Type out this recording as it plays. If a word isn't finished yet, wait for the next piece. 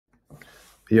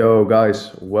Yo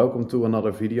guys, welcome to another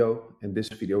video. In this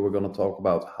video, we're going to talk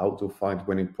about how to find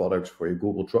winning products for your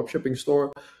Google dropshipping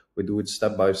store. We do it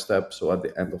step by step, so at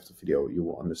the end of the video, you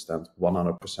will understand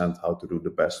 100% how to do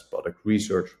the best product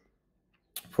research.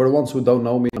 For the ones who don't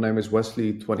know me, my name is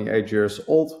Wesley, 28 years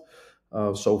old.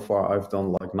 So far, I've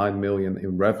done like 9 million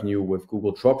in revenue with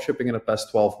Google dropshipping in the past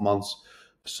 12 months.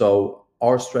 So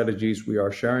our strategies we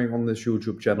are sharing on this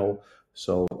YouTube channel.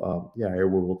 So here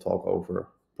we will talk over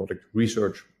product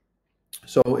research.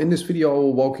 So in this video, I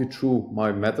will walk you through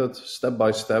my method step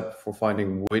by step for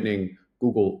finding winning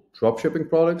Google dropshipping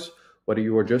products. Whether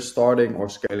you are just starting or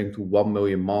scaling to 1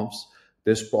 million months,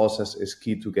 this process is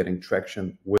key to getting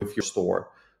traction with your store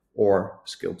or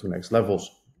scale to next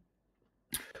levels.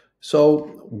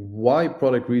 So why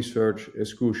product research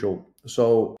is crucial?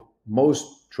 So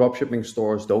most dropshipping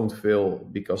stores don't fail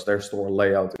because their store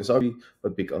layout is ugly,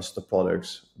 but because the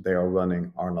products they are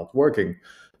running are not working.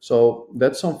 So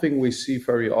that's something we see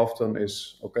very often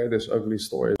is, okay, this ugly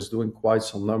store is doing quite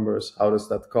some numbers. How does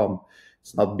that come?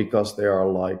 It's not because they are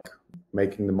like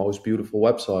making the most beautiful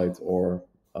website or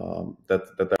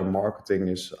that their marketing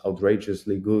is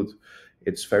outrageously good.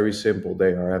 It's very simple.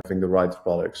 They are having the right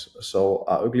products. So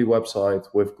an ugly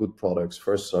website with good products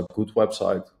versus a good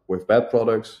website with bad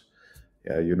products.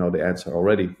 Yeah, you know the answer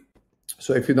already.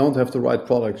 So if you don't have the right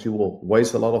products, you will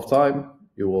waste a lot of time.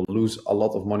 You will lose a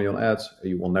lot of money on ads.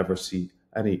 And you will never see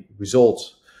any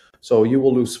results. So you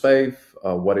will lose faith,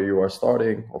 whether you are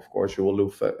starting. Of course, you will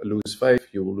lose faith.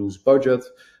 You will lose budget,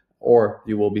 or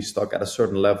you will be stuck at a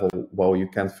certain level while you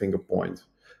can't finger point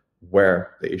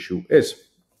where the issue is.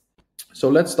 So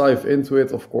let's dive into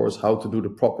it, of course, how to do the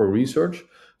proper research.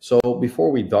 So before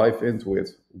we dive into it,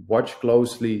 watch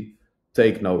closely,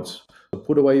 take notes. So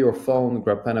put away your phone,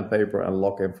 grab pen and paper and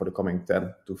log in for the coming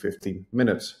 10 to 15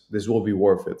 minutes. This will be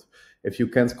worth it. If you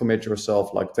can't commit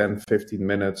yourself like 10, 15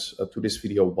 minutes to this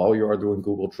video while you are doing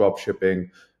Google dropshipping,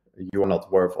 you are not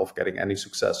worth of getting any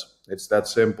success. It's that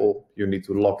simple. You need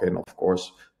to log in, of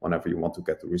course, whenever you want to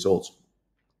get the results.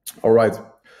 All right.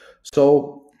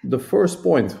 So the first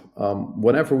point,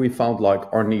 whenever we found like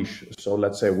our niche, so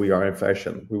let's say we are in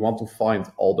fashion, we want to find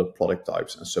all the product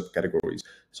types and subcategories.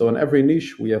 So in every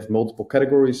niche, we have multiple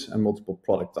categories and multiple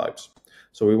product types.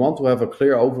 So we want to have a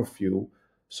clear overview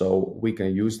so we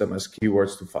can use them as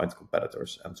keywords to find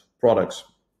competitors and products.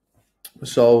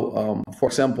 So for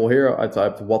example, here I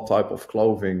typed what type of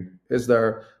clothing is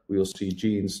there. We will see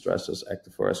jeans, dresses,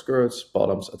 activewear, skirts,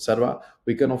 bottoms, etc.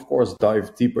 We can of course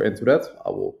dive deeper into that. I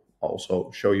will also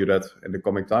show you that in the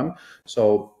coming time.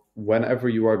 So whenever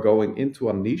you are going into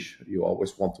a niche, you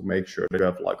always want to make sure that you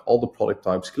have like all the product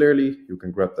types clearly. You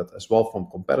can grab that as well from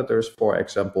competitors. For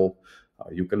example,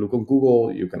 you can look on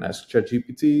Google, you can ask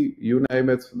ChatGPT, you name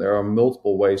it. There are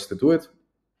multiple ways to do it.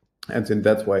 And in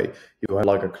that way, you have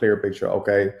like a clear picture.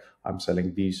 Okay, I'm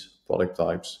selling these product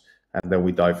types. And then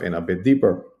we dive in a bit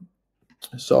deeper.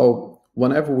 So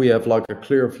whenever we have like a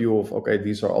clear view of, okay,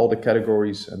 these are all the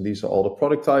categories and these are all the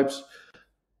product types,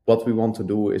 what we want to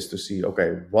do is to see,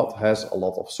 okay, what has a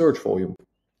lot of search volume.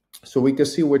 So we can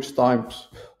see which types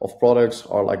of products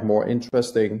are like more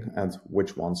interesting and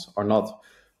which ones are not.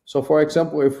 So for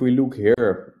example, if we look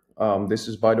here, this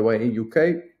is by the way in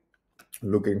UK,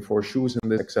 looking for shoes in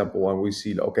this example, and we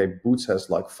see, okay, boots has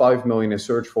like 5 million in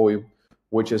search volume,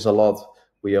 which is a lot.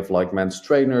 We have like men's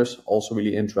trainers, also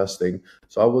really interesting.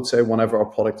 So I would say whenever a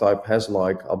product type has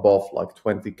like above like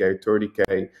 20K,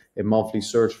 30K in monthly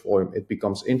search volume, it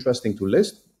becomes interesting to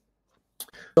list.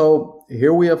 So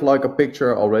here we have like a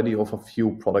picture already of a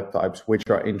few product types which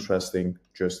are interesting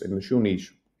just in the shoe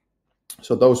niche.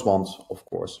 So those ones, of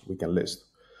course, we can list.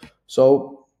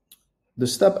 So the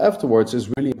step afterwards is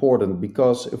really important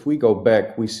because if we go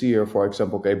back, we see here, for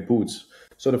example, okay, boots.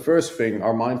 So the first thing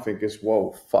our mind think is,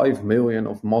 whoa, 5 million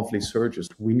of monthly searches.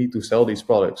 We need to sell these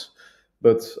products.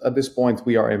 But at this point,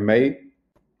 we are in May.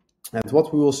 And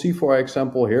what we will see, for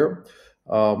example, here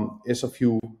is a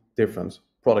few different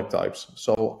product types.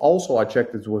 So also I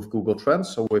checked it with Google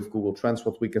Trends. So with Google Trends,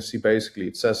 what we can see basically,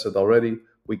 it says it already,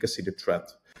 we can see the trend.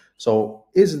 So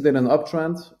is it in an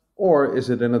uptrend or is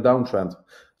it in a downtrend?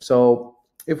 So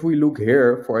if we look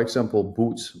here, for example,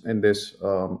 boots in this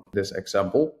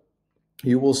example,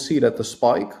 you will see that the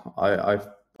spike, I've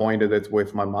pointed it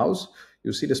with my mouse,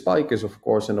 you see the spike is of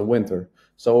course in the winter.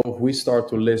 So if we start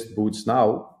to list boots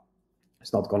now,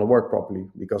 it's not going to work properly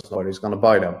because nobody's going to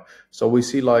buy them. So we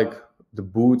see like the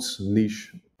boots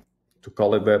niche, to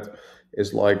call it that,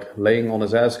 is like laying on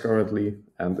his ass currently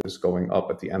and is going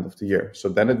up at the end of the year. So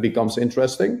then it becomes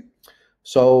interesting.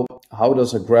 So how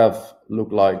does a graph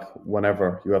look like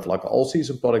whenever you have like an all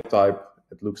season product type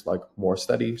it looks like more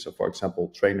steady. So for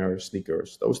example, trainers,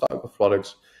 sneakers, those type of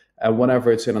products. And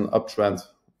whenever it's in an uptrend,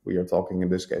 we are talking in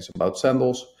this case about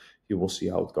sandals, you will see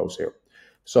how it goes here.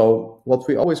 So what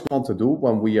we always want to do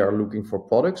when we are looking for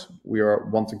products, we are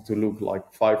wanting to look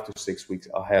like 5 to 6 weeks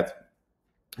ahead.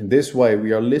 In this way,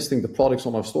 we are listing the products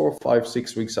on our store 5,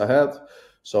 6 weeks ahead.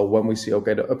 So when we see,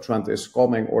 okay, the uptrend is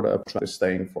coming or the uptrend is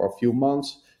staying for a few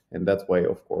months, in that way,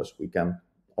 of course, we can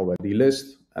already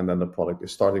list, and then the product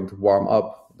is starting to warm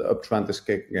up, the uptrend is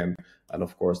kicking in, and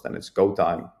of course, then it's go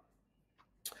time.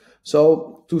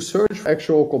 So to search for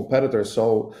actual competitors,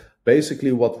 so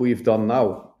basically what we've done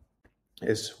now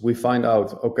is we find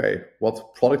out, okay,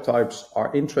 what product types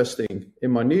are interesting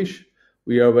in my niche.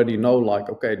 We already know, like,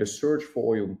 okay, the search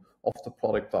volume of the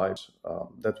product types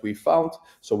that we found.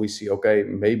 So we see, okay,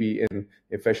 maybe in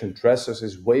fashion dresses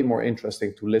is way more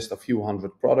interesting to list a few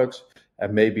hundred products,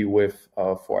 and maybe with,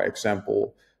 for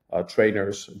example,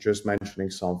 trainers, just mentioning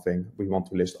something, we want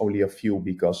to list only a few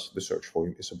because the search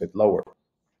volume is a bit lower.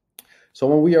 So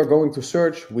when we are going to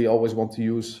search, we always want to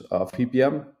use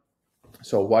VPN.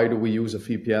 So why do we use a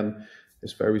VPN?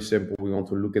 It's very simple. We want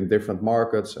to look in different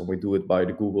markets, and we do it by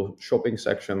the Google shopping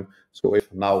section. So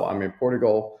if now I'm in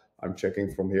Portugal, I'm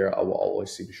checking from here, I will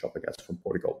always see the shopping ads from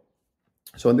Portugal.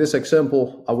 So in this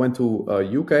example, I went to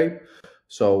UK.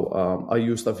 So I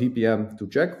used a VPN to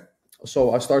check.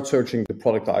 So I start searching the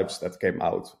product types that came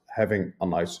out, having a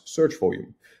nice search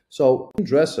volume. So in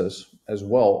dresses as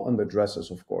well, under dresses,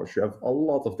 of course, you have a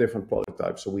lot of different product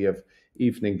types. So we have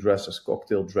evening dresses,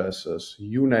 cocktail dresses,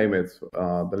 you name it,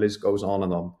 the list goes on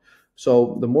and on.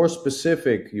 So the more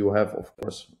specific you have, of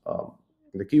course,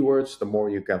 the keywords, the more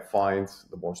you can find,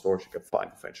 the more stores you can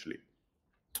find eventually.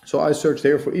 So I searched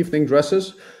here for evening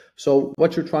dresses. So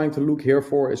what you're trying to look here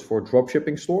for is for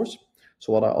dropshipping stores.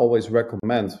 So what I always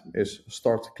recommend is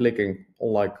start clicking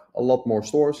on like a lot more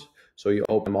stores. So you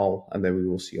open them all, and then we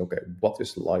will see, okay, what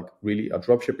is like really a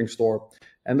dropshipping store?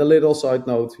 And a little side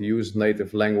note, use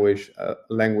native language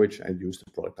and use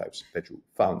the product types that you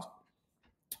found.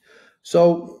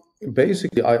 So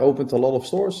basically, I opened a lot of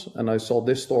stores, and I saw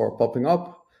this store popping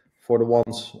up. For the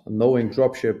ones knowing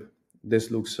dropship,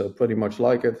 this looks pretty much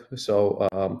like it.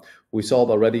 So we saw it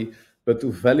already, but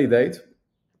to validate,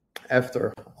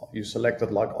 after you selected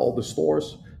like all the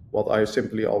stores, what I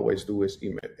simply always do is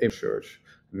image search.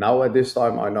 Now at this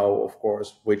time, I know, of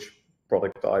course, which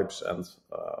product types and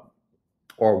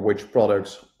or which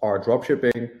products are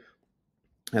dropshipping,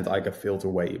 and I can filter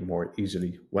way more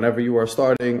easily. Whenever you are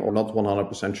starting or not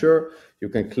 100% sure, you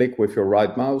can click with your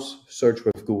right mouse, search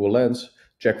with Google Lens,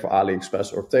 check for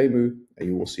AliExpress or Temu, and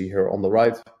you will see here on the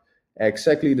right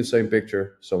exactly the same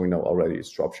picture, so we know already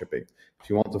it's dropshipping. If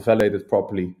you want to validate it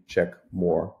properly, check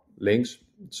more links.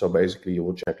 So basically you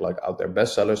will check like out there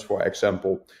bestsellers, for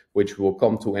example, which we'll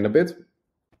come to in a bit.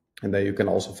 And then you can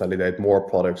also validate more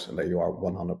products, and then you are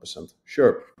 100%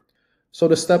 sure. So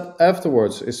the step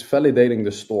afterwards is validating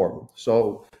the store.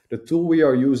 So the tool we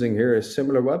are using here is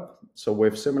Similarweb. So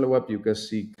with Similarweb, you can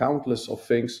see countless of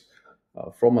things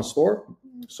from a store.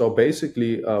 So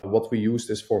basically what we use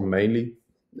this for mainly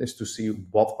is to see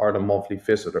what are the monthly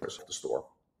visitors of the store.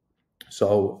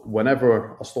 So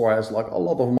whenever a store has like a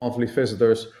lot of monthly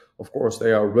visitors, of course,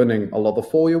 they are running a lot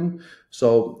of volume.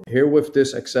 So here with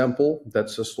this example,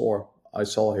 that's a store I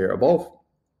saw here above.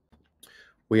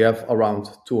 We have around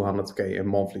 200K in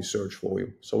monthly search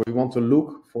volume. So we want to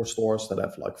look for stores that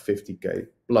have like 50K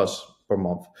plus per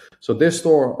month. So this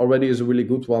store already is a really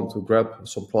good one to grab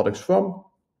some products from.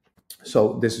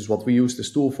 So this is what we use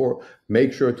this tool for.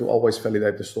 Make sure to always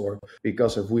validate the store,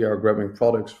 because if we are grabbing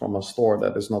products from a store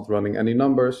that is not running any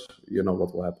numbers, you know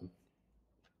what will happen.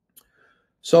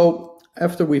 So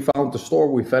after we found the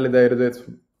store, we validated it.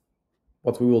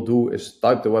 What we will do is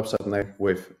type the website name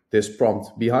with this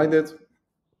prompt behind it.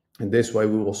 And this way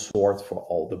we will sort for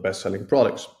all the best-selling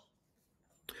products.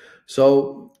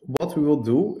 So what we will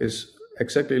do is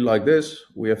exactly like this.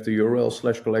 We have the URL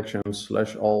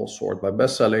 /collections/all sort by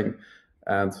best-selling,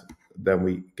 and then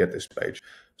we get this page.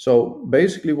 So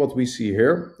basically what we see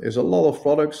here is a lot of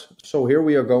products. So here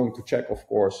we are going to check, of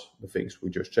course, the things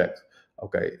we just checked.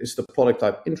 Okay, is the product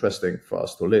type interesting for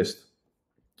us to list?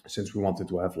 Since we wanted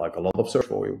to have like a lot of search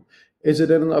volume. Is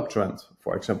it in an uptrend?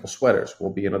 For example, sweaters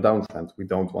will be in a downtrend. We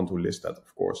don't want to list that,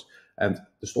 of course. And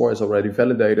the store is already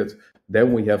validated.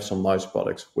 Then we have some nice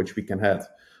products which we can add.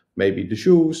 Maybe the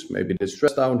shoes, maybe this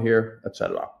dress down here,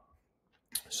 etc.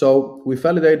 So we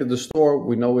validated the store.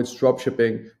 We know it's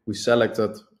dropshipping. We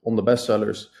selected on the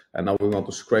bestsellers, and now we want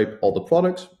to scrape all the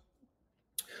products.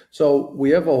 So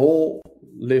we have a whole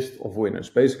list of winners.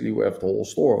 Basically, we have the whole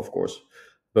store, of course,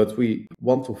 but we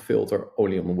want to filter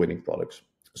only on the winning products.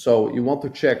 So you want to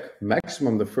check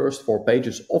maximum the first 4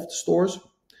 pages of the stores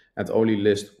and only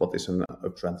list what is in an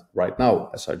uptrend right now,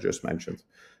 as I just mentioned.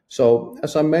 So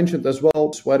as I mentioned as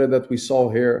well, sweater that we saw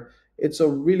here, it's a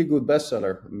really good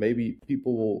bestseller. Maybe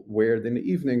people will wear it in the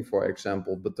evening, for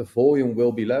example, but the volume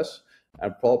will be less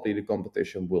and probably the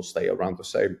competition will stay around the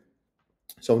same.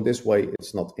 So in this way,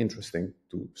 it's not interesting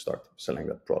to start selling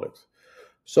that product.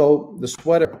 So the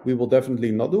sweater we will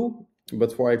definitely not do.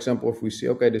 But for example, if we see,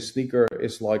 okay, the sneaker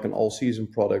is like an all-season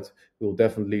product, we'll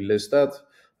definitely list that.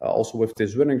 Also with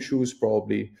this running shoes,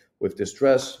 probably with this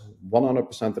dress,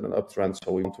 100% in an uptrend.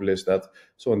 So we want to list that.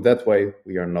 So in that way,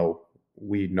 we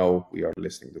know we are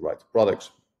listing the right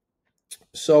products.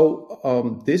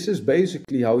 So this is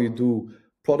basically how you do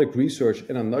product research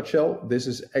in a nutshell. This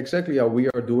is exactly how we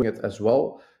are doing it as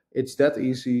well. It's that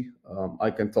easy.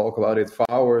 I can talk about it for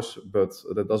hours, but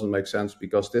that doesn't make sense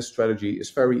because this strategy is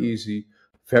very easy,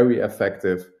 very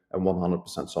effective, and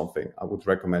 100% something I would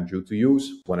recommend you to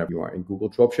use whenever you are in Google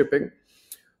Dropshipping.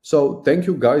 So thank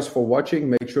you guys for watching.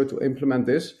 Make sure to implement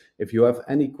this. If you have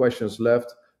any questions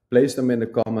left, place them in the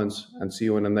comments and see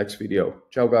you in the next video.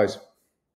 Ciao guys.